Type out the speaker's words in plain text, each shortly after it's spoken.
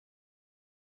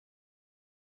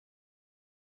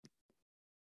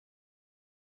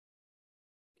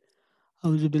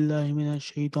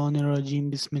औज़ुबिल्लाहिमिनश्शैतानिर्रजीम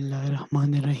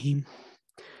बिस्मिल्लाहिर्रहमानिर्रहीम।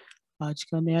 आज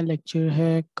का नया लेक्चर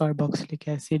है कार्बोक्सिलिक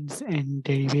एसिड्स एंड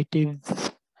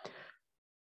डेरिवेटिव्स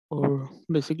और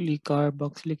बेसिकली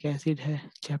कार्बोक्सिलिक एसिड है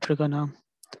चैप्टर का नाम।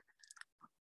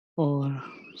 और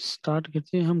स्टार्ट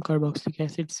करते हैं हम कार्बोक्सिलिक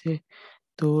एसिड से।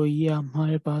 तो ये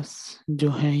हमारे पास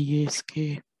जो है ये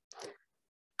इसके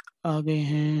आ गए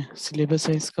हैं, सिलेबस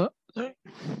है इसका,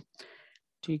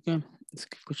 ठीक है।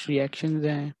 इसके कुछ रिएक्शंस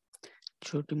हैं,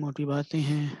 छोटी मोटी बातें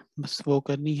हैं, बस वो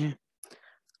करनी है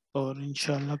और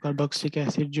इंशाल्लाह कार्बोक्सिलिक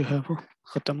एसिड जो है वो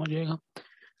ख़त्म हो जाएगा।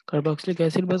 कार्बोक्सिलिक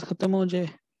एसिड बस ख़त्म हो जाए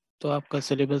तो आपका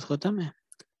सिलेबस ख़त्म है।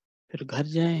 फिर घर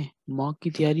जाएं, मॉक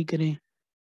की तैयारी करें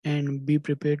and be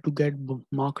prepare to get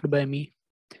mocked bye me.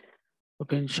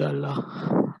 Okay, इंशाल्लाह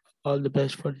all the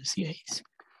best for the सीआईज।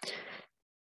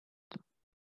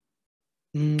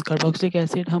 Carboxylic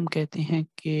acid हम कहते हैं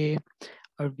कि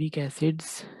are weak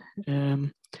acids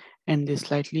and they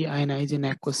slightly ionise in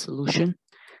aqueous solution.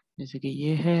 जैसे कि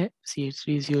ये है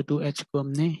CH3CO2H को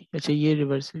हमने, अच्छा ये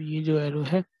रिवर्सिबल, ये जो एरो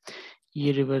है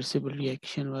ये रिवर्सिबल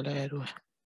रिएक्शन वाला एरो है,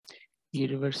 ये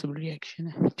रिवर्सिबल रिएक्शन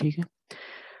है, ठीक है।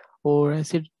 और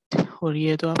एसिड, और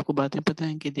ये तो आपको बातें पता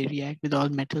है कि they react with all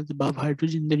metals above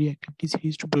hydrogen, the reactivity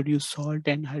series to produce salt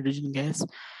and hydrogen gas,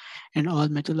 and all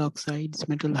metal oxides,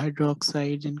 metal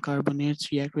hydroxides and carbonates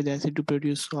react with acid to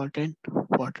produce salt and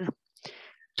water.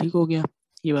 ठीक हो गया,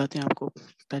 ये बातें आपको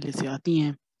पहले से आती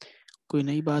हैं, कोई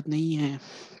नई बात नहीं है।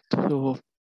 तो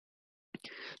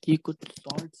ये कुछ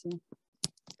सॉल्ट्स हैं,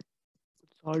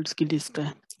 सॉल्ट्स की लिस्ट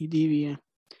है, ये दी हुई है।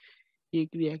 एक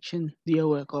रिएक्शन दिया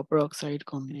हुआ है, कॉपर ऑक्साइड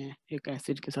को हमने एक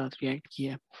एसिड के साथ रिएक्ट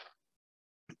किया,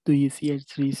 तो ये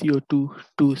CH3CO2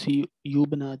 2Cu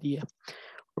बना दिया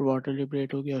और वाटर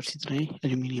लिबरेट हो गया, और इसी तरह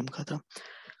एल्यूमिनियम का था।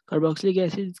 कार्बोक्सिलिक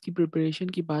एसिड की प्रिपरेशन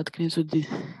की बात करें तो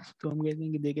हम कहते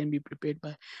हैं कि they can be prepared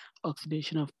by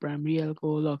oxidation of primary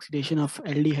alcohol, oxidation of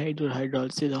aldehyde और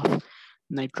हाइड्रोलिसिस ऑफ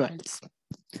नाइट्राइल्स।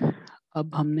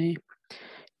 अब हमने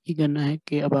ये करना है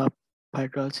कि अब आप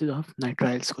हाइड्रोलिसिस ऑफ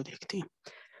नाइट्राइल्स को देखते हैं।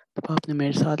 तो आपने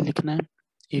मेरे साथ लिखना है,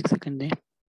 एक सेकंड दें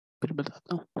फिर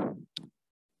बताता हूँ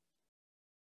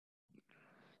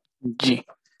जी।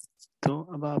 तो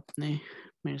अब आपने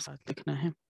मेरे साथ लिखना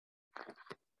है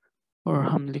और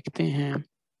हम लिखते हैं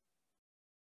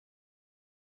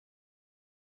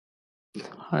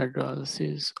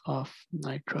हाइड्रोलिसिस ऑफ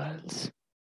नाइट्राइल्स,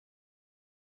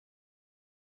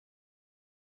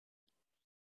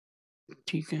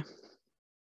 ठीक है।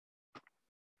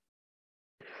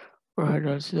 और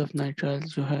हाइड्रोलिसिस ऑफ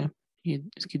नाइट्राइल्स जो है ये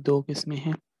इसकी दो किस्में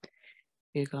हैं,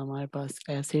 एक हमारे पास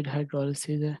एसिड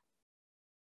हाइड्रोलिसिस है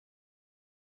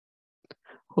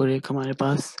और एक हमारे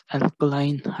पास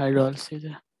एल्कलाइन हाइड्रोलिसिस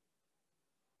है।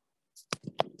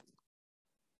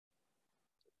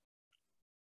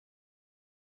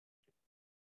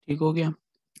 ठीक हो गया,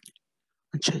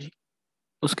 अच्छा जी।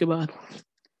 उसके बाद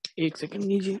एक सेकंड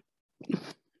लीजिए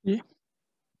जी।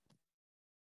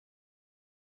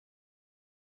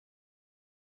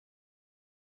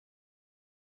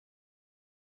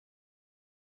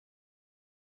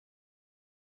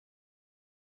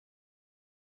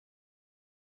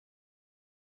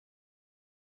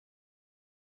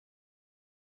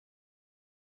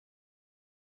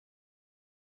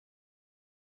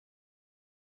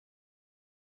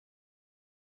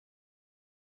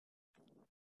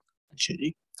 अच्छा जी,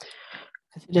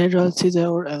 एसिड हाइड्रोलिसिस है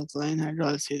और अल्कलाइन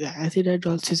हाइड्रोलिसिस है। एसिड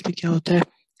हाइड्रोलिसिस में क्या होता है,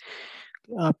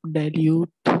 आप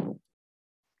डाइल्यूट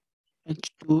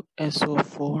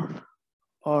H2SO4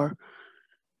 और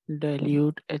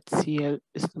डाइल्यूट HCl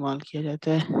इस्तेमाल किया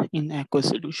जाता है इन एक्वा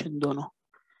सोल्यूशन, दोनों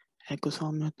एक्वा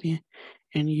फॉर्म में होती हैं,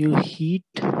 एंड यू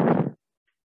हीट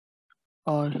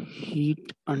और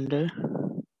हीट अंडर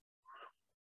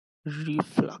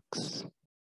रिफ्लक्स,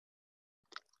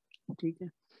 ठीक है।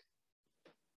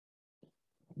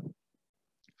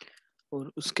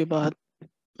 और उसके बाद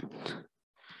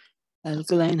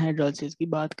अल्कलाइन हाइड्रोलिसिस की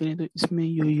बात करें तो इसमें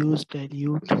you use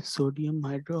dilute sodium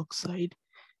hydroxide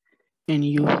and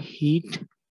you heat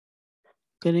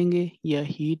करेंगे या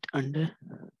हीट अंडर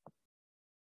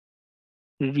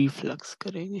रिफ्लक्स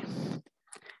करेंगे।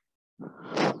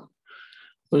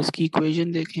 और इसकी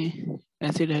इक्वेशन देखें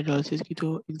एसिड हाइड्रोलिसिस की,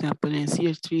 तो एग्जांपल है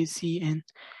CH3CN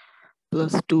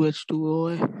प्लस 2H2O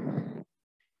है,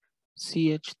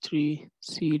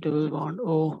 CH3C double bond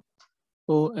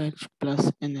OH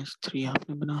plus NH3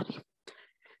 आपने बना ली,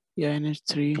 या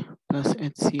NH3 प्लस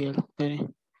HCl करें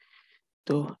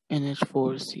तो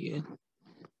NH4Cl।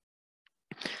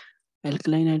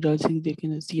 एल्कलाइन हाइड्रोलिसिस देखें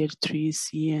तो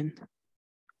CH3CN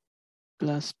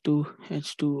plus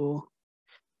 2H2O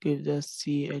gives us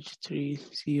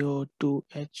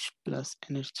CH3CO2H plus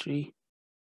NH3,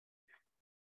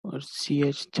 और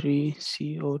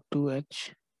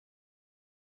CH3CO2H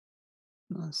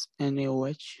plus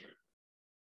NaOH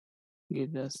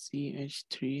gives us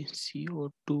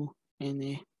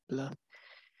CH3CO2Na plus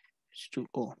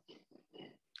H2O।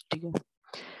 ठीक है।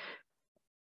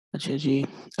 अच्छा जी,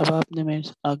 अब आपने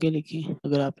मेरे आगे लिखी,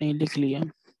 अगर आपने ये लिख लिया,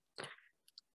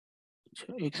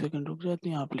 अच्छा एक सेकंड रुक जाते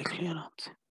हैं, आप लिख लिया आराम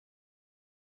से।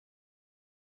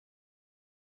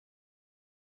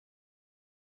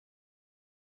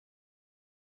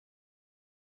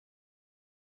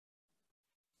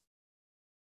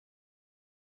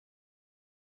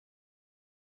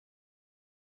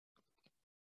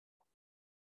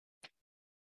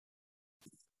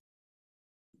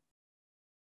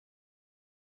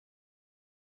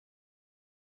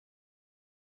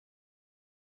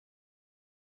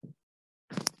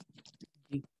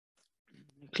 जी,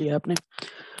 लिख लिया आपने।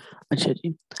 अच्छा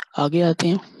जी, आगे आते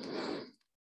हैं।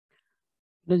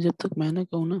 तो जब तक मैं ना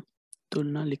कहूँ ना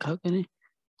तुलना लिखा करें,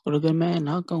 और अगर मैं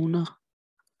ना कहूँ ना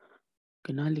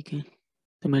कि ना लिखें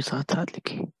तो मेरे साथ साथ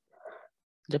लिखें।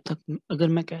 जब तक अगर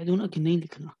मैं कह दूँ ना कि नहीं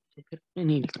लिखना तो फिर आपने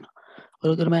नहीं लिखना, और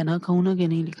अगर मैं ना कहूँ ना कि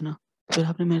नहीं लिखना फिर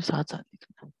आपने मेरे साथ साथ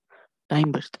लिखना।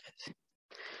 टाइम बचता है ऐसे।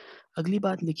 अगली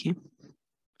बात लिखिए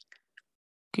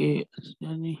कि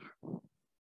यानी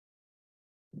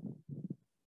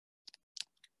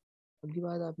अगली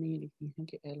बात आपने ये लिखनी है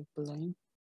कि alkaline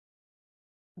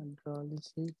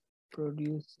hydrolysis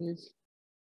produces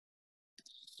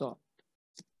salt.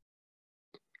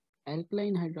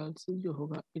 Alkaline hydrolysis जो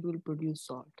होगा इट विल प्रोड्यूस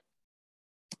सॉल्ट,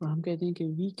 और हम कहते हैं कि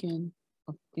we can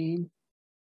obtain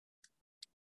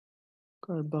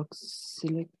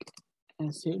carboxylic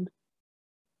acid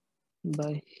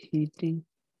by heating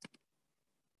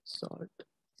salt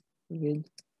with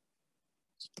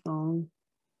strong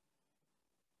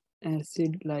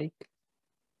acid like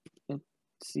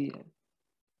HCl।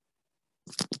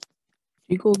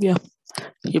 ठीक हो गया,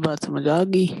 ये बात समझ आ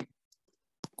गई,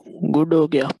 गुड हो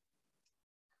गया।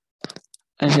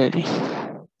 अच्छा जी,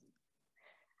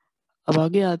 अब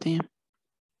आगे आते हैं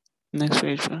नेक्स्ट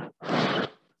पेज पर।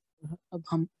 अब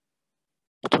हम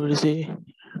थोड़े से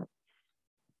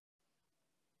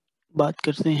बात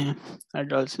करते हैं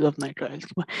हाइड्रोलिसिस ऑफ नाइट्राइल्स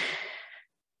के बारे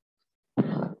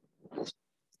में।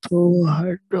 तो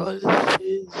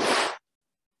हाइड्रोलिसिस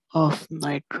ऑफ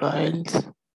नाइट्राइल्स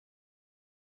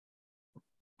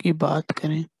की बात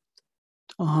करें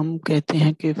तो हम कहते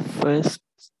हैं कि फर्स्ट,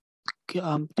 कि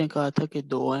आपने कहा था कि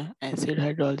दो हैं, एसिड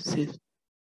हाइड्रोलिसिस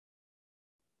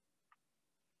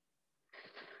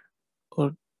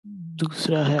और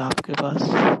दूसरा है आपके पास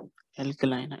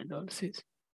एल्कलाइन हाइड्रोलिसिस।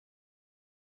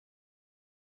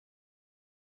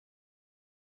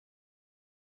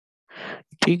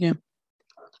 ठीक है,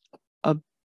 अब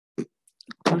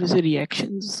थोड़े से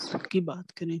रिएक्शंस की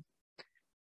बात करेंगे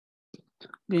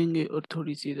और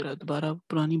थोड़ी सी जरा दोबारा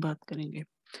पुरानी बात करेंगे।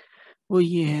 वो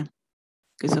ये है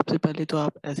कि सबसे पहले तो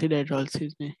आप एसिड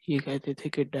हाइड्रोलिसिस में ये कहते थे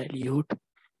कि डाइल्यूट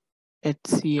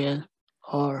HCl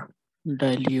और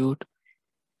डाइल्यूट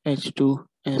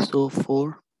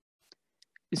H2SO4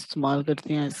 इस्तेमाल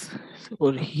करते हैं,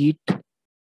 और हीट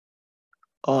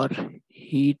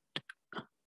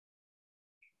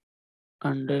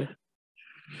अंडर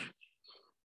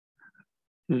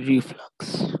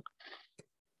रिफ्लक्स।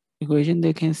 इक्वेशन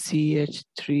देखें,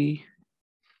 CH3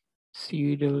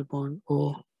 डबल बॉन्ड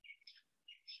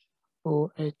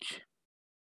OH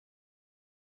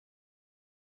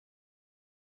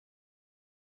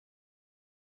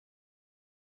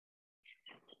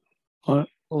और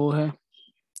O है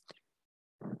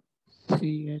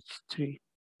CH3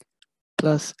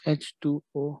 प्लस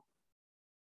H2O,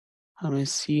 हमें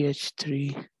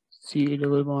CH3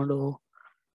 डबल बॉन्ड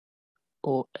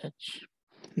OH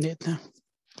देता है।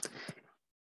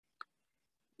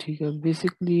 ठीक है,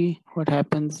 basically what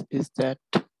happens is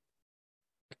that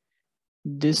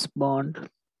this bond,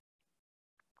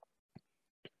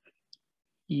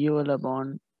 ये वाला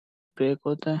बॉन्ड ब्रेक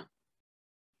होता है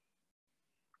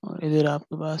और इधर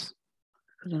आपके पास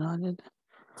आ जाता है,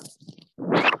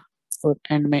 और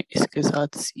एंड में इसके साथ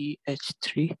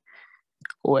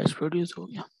CH3OH प्रोड्यूस हो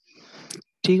गया।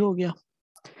 ठीक हो गया।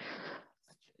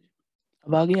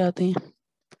 अब आगे आते हैं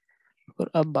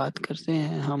और अब बात करते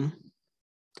हैं हम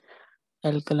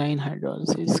एल्कलाइन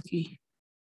हाइड्रोलिसिस की।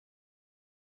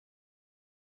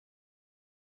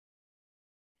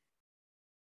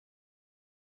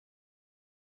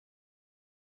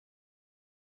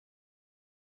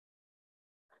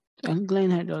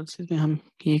 एल्कलाइन हाइड्रोलिसिस में हम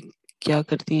ये क्या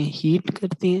करते हैं, हीट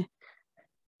करते हैं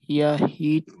या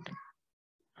हीट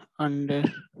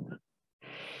अंडर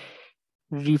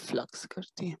रिफ्लक्स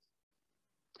करते हैं।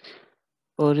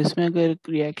 और इसमें अगर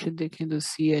रिएक्शन देखें तो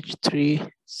CH3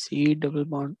 C double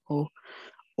bond O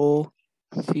O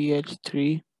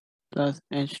CH3 plus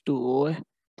H2O है।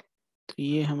 तो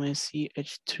ये हमें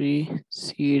CH3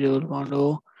 C double bond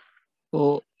O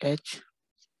OH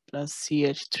plus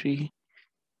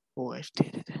CH3OH दे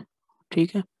देते हैं,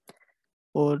 ठीक है।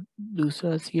 और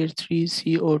दूसरा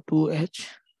CH3CO2H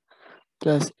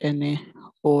plus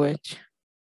NaOH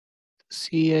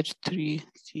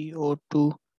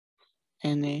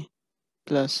CH3CO2Na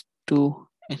plus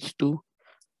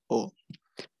 2H2O,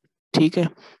 ठीक है।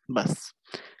 बस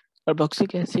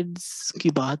कार्बोक्सिलिक एसिड्स की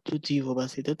बात जो थी वो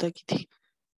बस इधर तक की थी,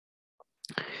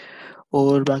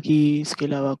 और बाकी इसके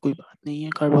अलावा कोई बात नहीं है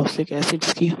कार्बोक्सिलिक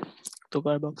एसिड्स की। तो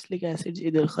कार्बोक्सिलिक एसिड्स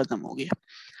इधर ख़त्म हो गया।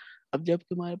 अब जब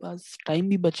तुम्हारे पास टाइम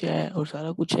भी बचा है और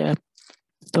सारा कुछ है,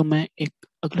 तो मैं एक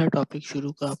अगला टॉपिक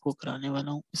शुरू का आपको कराने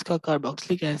वाला हूँ। इसका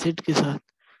कार्बोक्सिलिक एसिड के साथ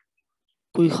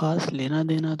कोई ख़ास लेना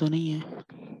देना तो नहीं है,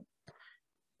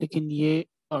 लेकिन ये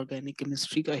ऑर्गेनिक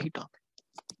केमिस्ट्री का ही टॉपिक,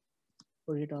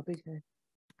 और ये टॉपिक है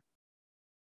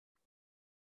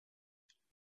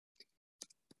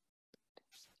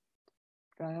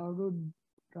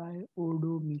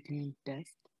ट्रायोडोमीथेन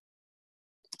टेस्ट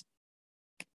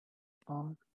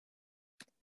और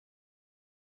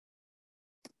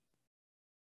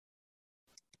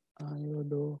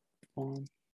आयोडोफॉर्म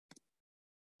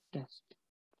टेस्ट,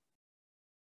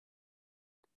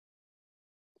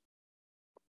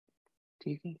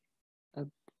 ठीक है।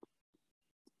 अब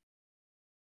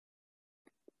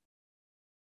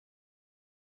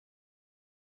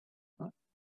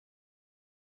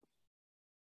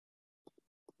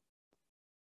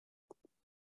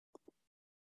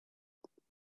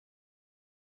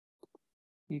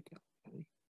ठीक है,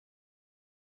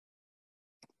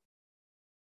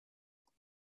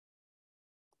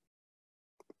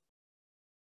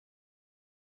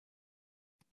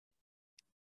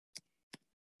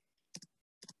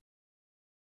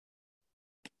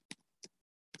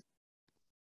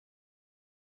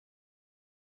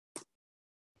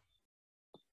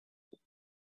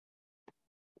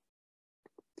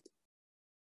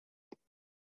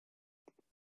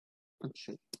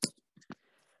 अच्छा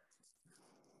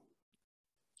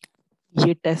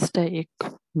ये टेस्ट है एक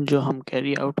जो हम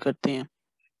कैरी आउट करते हैं।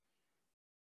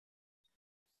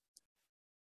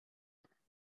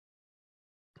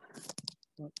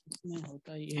 तो इसमें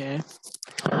होता ये है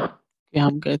कि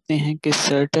हम कहते हैं कि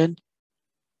certain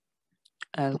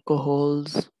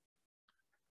alcohols,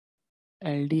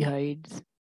 aldehydes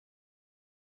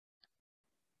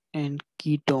and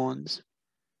ketones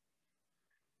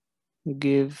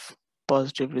give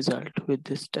positive result with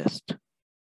this test.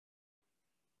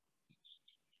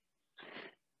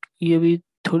 ये भी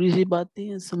थोड़ी सी बातें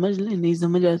हैं, समझ लें, नहीं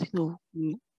समझ आती तो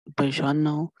परेशान ना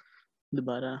हो,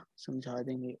 दोबारा समझा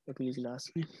देंगे अगली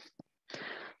क्लास में,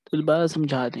 तो दोबारा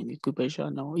समझा देंगे, कोई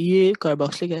परेशान ना हो। ये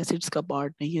कार्बोक्सिलिक एसिड्स का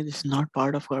पार्ट नहीं है, this is not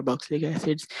part of carboxylic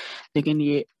acids, लेकिन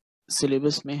ये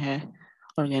सिलेबस में है,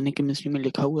 ऑर्गेनिक केमिस्ट्री में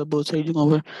लिखा हुआ है बहुत सारी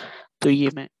जगहों पर। तो ये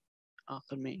मैं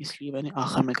आखिर में, इसलिए मैंने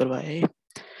आखिर में करवाया है,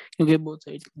 क्योंकि बहुत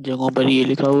सारी जगहों पर ये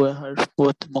लिखा हुआ है हर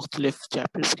बहुत मुख्तलिफ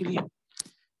चैप्टर्स के लिए।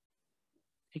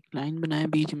 एक लाइन बनाए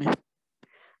बीच में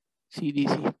सीधी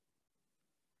सी,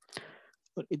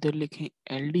 और इधर लिखें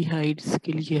एल्डिहाइड्स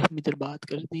के लिए हम इधर बात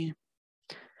करते हैं,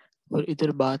 और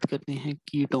इधर बात करते हैं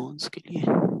कीटोन्स के लिए,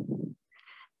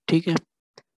 ठीक है।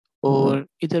 और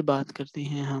इधर बात करते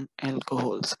हैं हम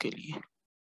अल्कोहल्स के लिए।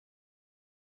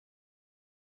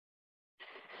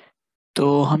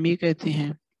 तो हम ये कहते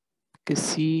हैं कि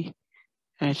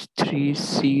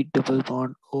CH3C डबल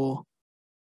बॉन्ड O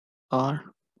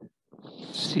और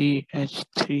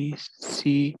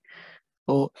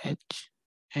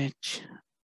CH3COH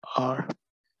R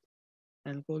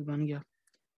अल्कोहल बन गया।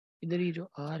 इधर ये जो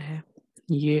R है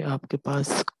ये आपके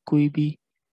पास कोई भी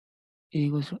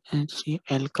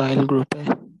एल्काइल ग्रुप है,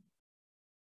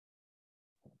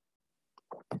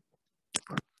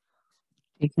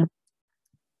 ठीक है।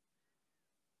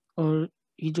 और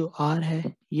ये जो R है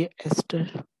ये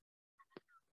एस्टर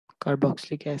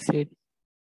कार्बोक्सिलिक एसिड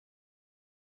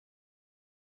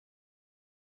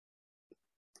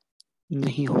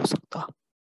नहीं हो सकता,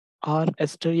 R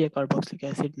एस्टर या कार्बोक्सिलिक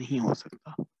एसिड नहीं हो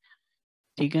सकता,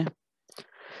 ठीक है।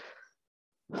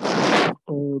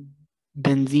 और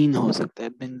बेंजीन हो सकता है,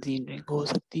 बेंजीन रिंग हो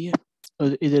सकती है,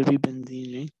 और इधर भी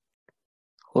बेंजीन रिंग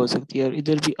हो सकती है, और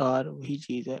इधर भी R वही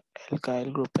चीज़ है,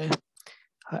 एल्काइल ग्रुप है।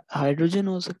 हाइड्रोजन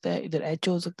हो सकता है, इधर H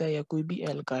हो सकता है, या कोई भी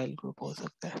एल्काइल ग्रुप हो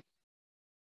सकता है,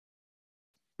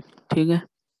 ठीक है।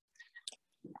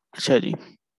 अच्छा जी,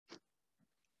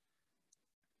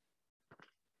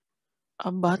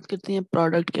 अब बात करते हैं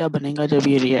प्रोडक्ट क्या बनेगा जब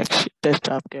ये रिएक्शन टेस्ट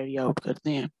आप कैरी आउट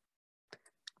करते हैं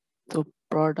तो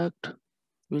product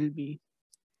will be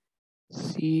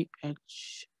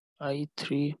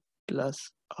CHI3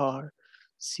 plus R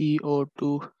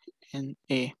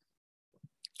CO2Na।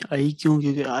 आई क्यों?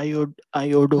 क्योंकि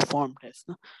आयोडो फॉर्म टेस्ट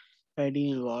ना, आईडी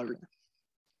इन्वॉल्व है।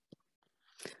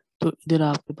 तो इधर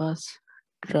आपके पास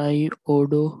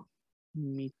ट्राईओडो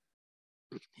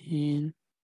मीथेन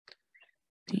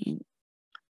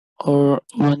और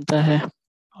बनता है।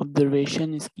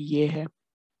 ऑब्जर्वेशन इसकी ये है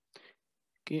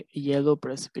कि येलो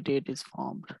प्रेसिपिटेट इज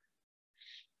फॉर्म्ड।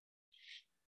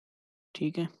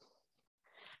 ठीक है।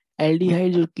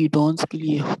 एल्डिहाइड और कीटोन्स के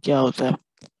लिए क्या होता है?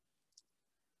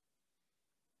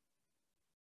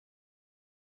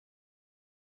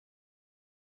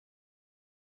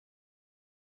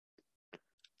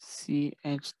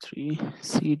 CH3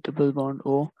 C double bond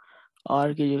O,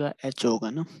 R की जगह H होगा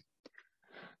ना।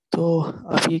 तो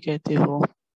आप ये कहते हो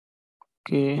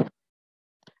कि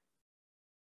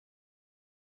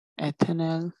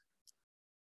ethanol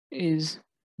is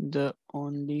the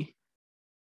only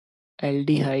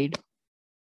aldehyde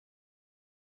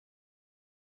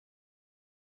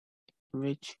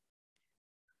which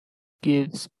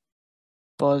gives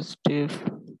positive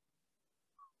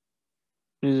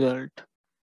result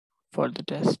for the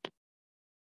test।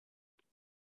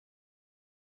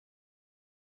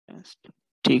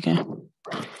 ठीक है।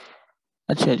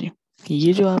 अच्छा जी,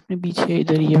 ये जो आपने पीछे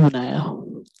इधर ये बनाया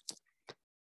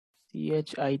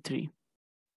CHI3,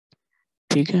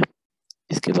 ठीक है,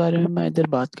 इसके बारे में मैं इधर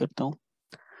बात करता हूँ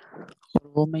और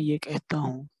वो मैं ये कहता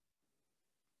हूँ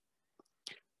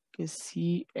कि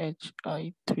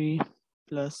CHI3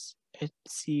 प्लस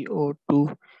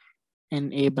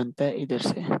HCO2Na बनता है इधर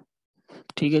से।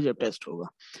 ठीक है, जब टेस्ट होगा।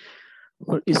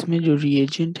 और इसमें जो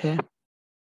रिएजेंट है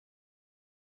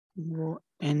वो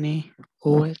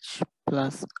NaOH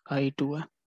प्लस I2 है।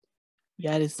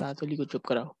 यार इस साथ वाली को चुप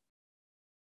कराओ।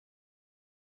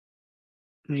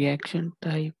 रिएक्शन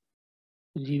टाइप,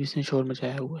 जी इसने शोर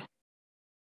मचाया हुआ है।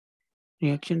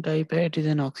 रिएक्शन टाइप है, it is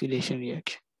an oxidation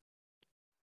reaction.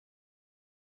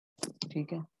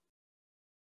 ठीक है।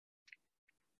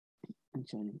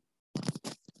 अच्छा जी,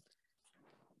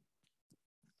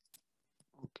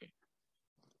 ओके।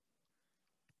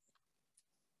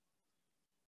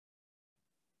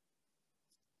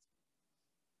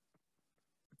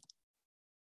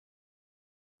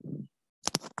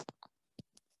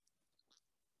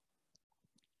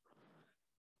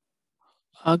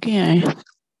 आगे आए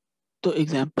तो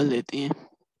एग्जांपल लेते हैं।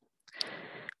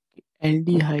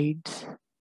 एल्डिहाइड्स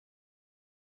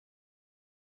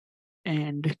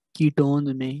एंड कीटोन्स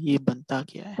में ये बनता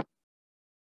क्या है?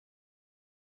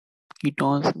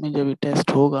 कीटोन्स में जब ये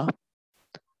टेस्ट होगा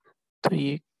तो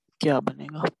ये क्या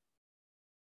बनेगा?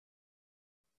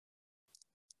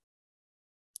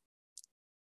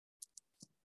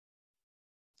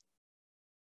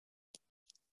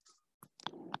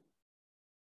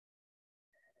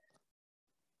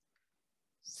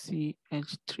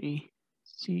 CH3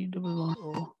 C double bond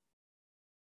O।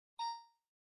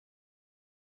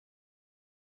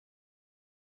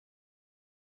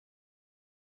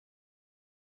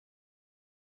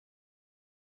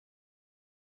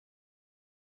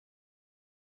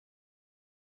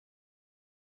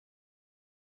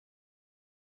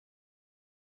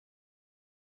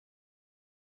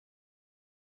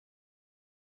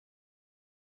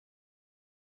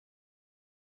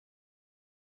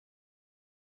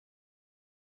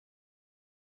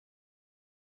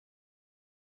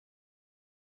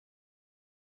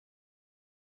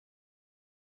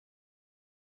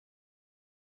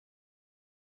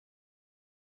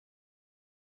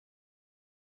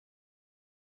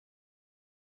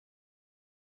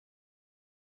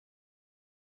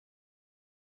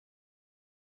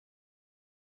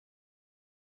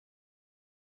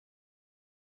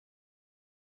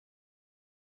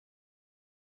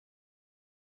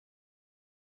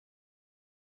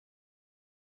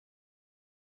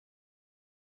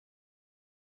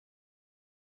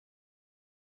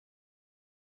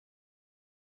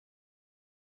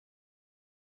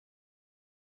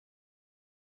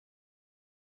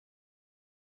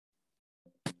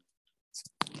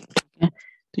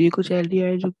 तो ये कुछ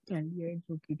एल्डिहाइड जो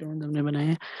कीटोन हमने बनाए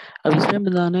हैं। अब इसमें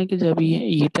बताना है कि जब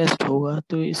ये टेस्ट होगा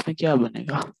तो इसमें क्या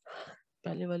बनेगा।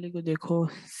 पहले वाले को देखो,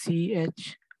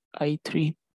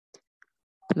 CHI3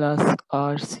 प्लस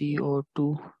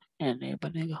RCO2Na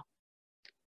बनेगा।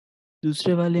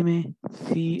 दूसरे वाले में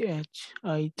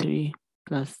CHI3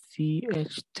 प्लस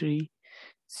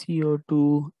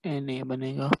CH3CO2Na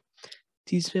बनेगा।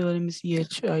 तीसरे वाले में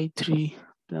CHI3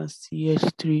 प्लस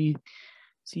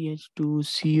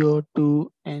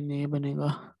CH2CO2Na बनेगा।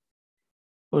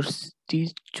 और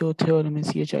चौथे वाले में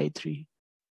CH3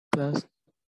 प्लस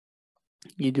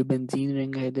ये जो बेंजीन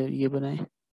रिंग है इधर ये बनाए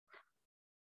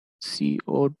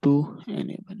CO2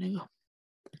 Na बनेगा।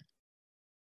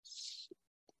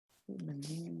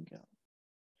 बेंजीन रिंग क्या,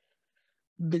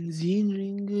 बेंजीन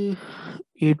रिंग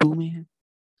A2 में है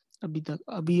अभी तक।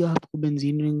 अभी आपको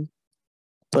बेंजीन रिंग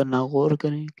पर ना गौर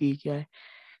करें कि क्या है,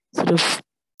 सिर्फ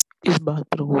इस बात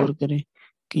पर गौर करें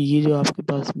कि ये जो आपके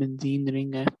पास बेंजीन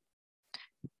रिंग है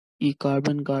ये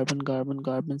carbon carbon carbon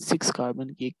carbon 6 carbon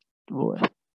की एक वो है,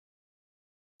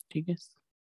 ठीक है।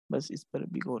 बस इस पर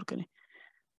भी गौर करें,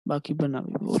 बाकी पर ना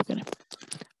भी गौर करें।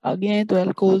 आगे आए तो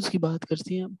अल्कोहल्स की बात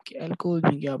करते हैं कि अल्कोहल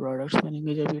में क्या प्रोडक्ट्स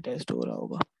बनेंगे जब ये टेस्ट हो रहा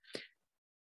होगा।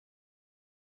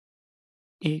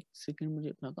 एक सेकंड मुझे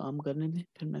अपना काम करने दें,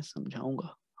 फिर मैं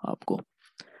समझाऊंगा आपको।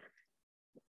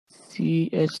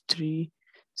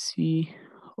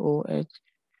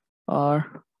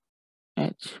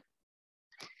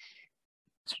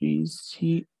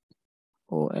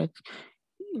 CH3COH3COH,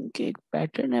 इनके एक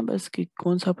पैटर्न है बस कि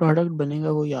कौन सा प्रोडक्ट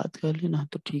बनेगा वो याद कर लेना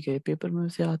तो ठीक है। पेपर में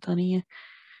वैसे आता नहीं है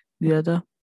ज़्यादा,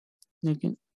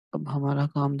 लेकिन अब हमारा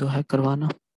काम तो है करवाना,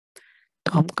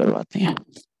 तो हम करवाते हैं।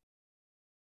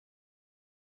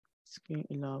 इसके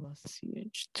अलावा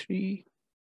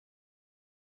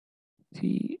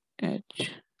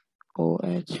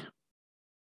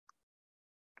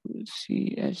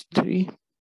CH3CHOH2CH3।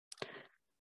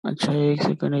 अच्छा एक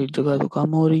सेकंड, एक जगह तो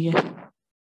कम हो रही है।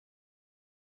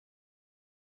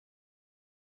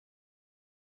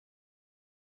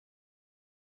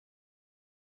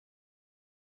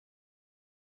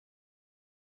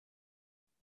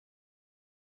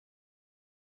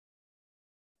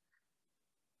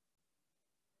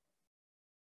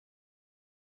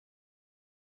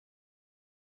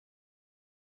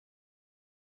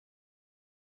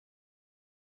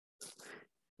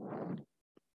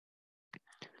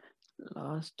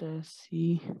 लास्ट है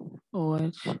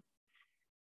COH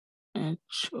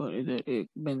H और इधर एक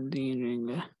बेंजीन रिंग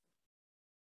है,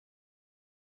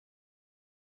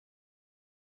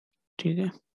 ठीक है।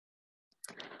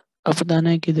 अब बताना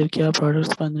है कि इधर क्या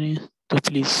प्रोडक्ट्स बन रहे हैं, तो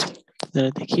प्लीज जरा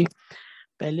देखिए।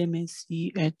 पहले में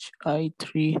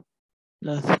CH3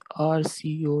 प्लस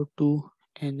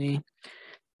RCO2Na,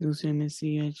 दूसरे में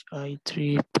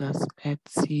CH3 प्लस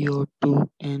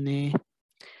HCO2Na,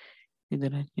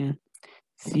 इधर है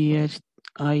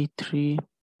CH3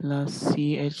 प्लस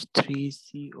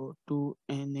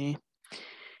CH3CO2Na,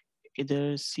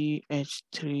 इधर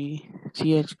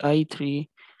CH3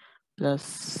 प्लस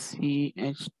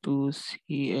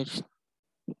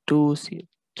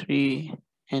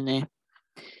CH2CH2CH3Na,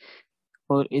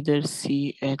 और इधर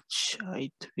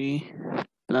CH3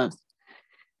 प्लस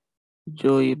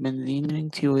जो ये बेंजीन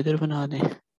रिंग थी वो इधर बना दें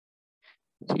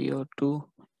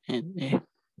CO2Na।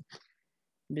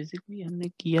 बेसिकली हमने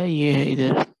किया ये है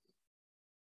इधर,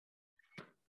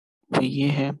 तो ये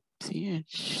है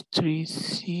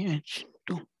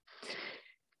CH3CH2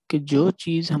 कि जो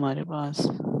चीज हमारे पास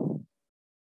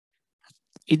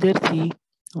इधर थी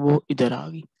वो इधर आ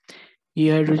गई।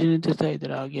 ये हाइड्रोजन इधर था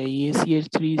इधर आ गया, ये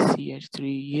CH3CH3,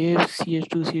 ये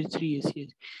CH2CH3, ये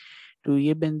CH2,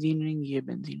 ये बेंजीन रिंग, ये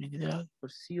बेंजीन रिंग इधर आ गई, और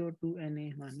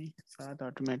CO2Na हमारे साथ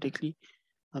ऑटोमेटिकली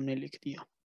हमने लिख दिया।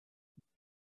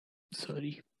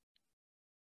 सॉरी,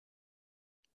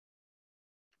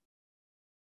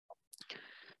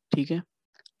 ठीक है।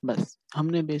 बस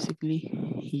हमने बेसिकली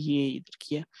ये इधर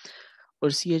किया,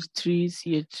 और CH3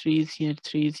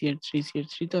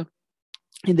 था,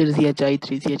 इधर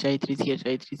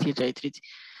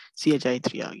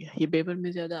CHI3 आ गया। ये पेपर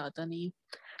में ज्यादा आता नहीं है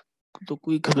तो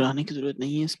कोई घबराने की जरूरत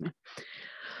नहीं है इसमें,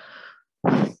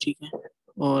 ठीक है।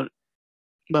 और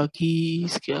बाकी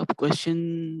इसके आप क्वेश्चन,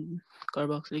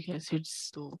 कार्बोक्सिलिक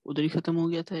एसिड्स तो उधर ही खत्म हो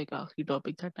गया था, एक आखिरी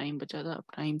टॉपिक था, टाइम बचा था, अब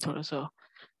टाइम थोड़ा सा,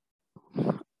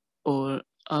 और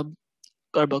अब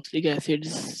कार्बोक्सिलिक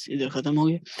एसिड्स इधर खत्म हो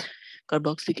गया।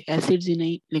 कार्बोक्सिलिक एसिड्स ही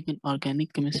नहीं लेकिन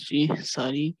ऑर्गेनिक केमिस्ट्री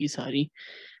सारी की सारी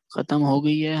खत्म हो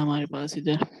गई है हमारे पास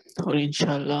इधर, और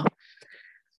इंशाल्लाह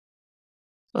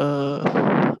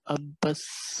अब बस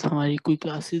हमारी कोई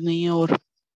क्लासेस नहीं है और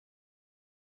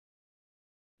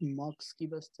मार्क्स की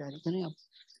बस तैयारी करें आप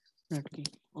नेट की,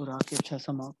 और आके अच्छा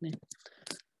सा मार्क लें,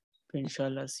 फिर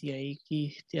इंशाल्लाह CI की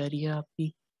तैयारी है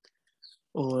आपकी,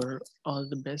 और all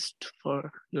the best for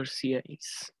your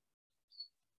CIs।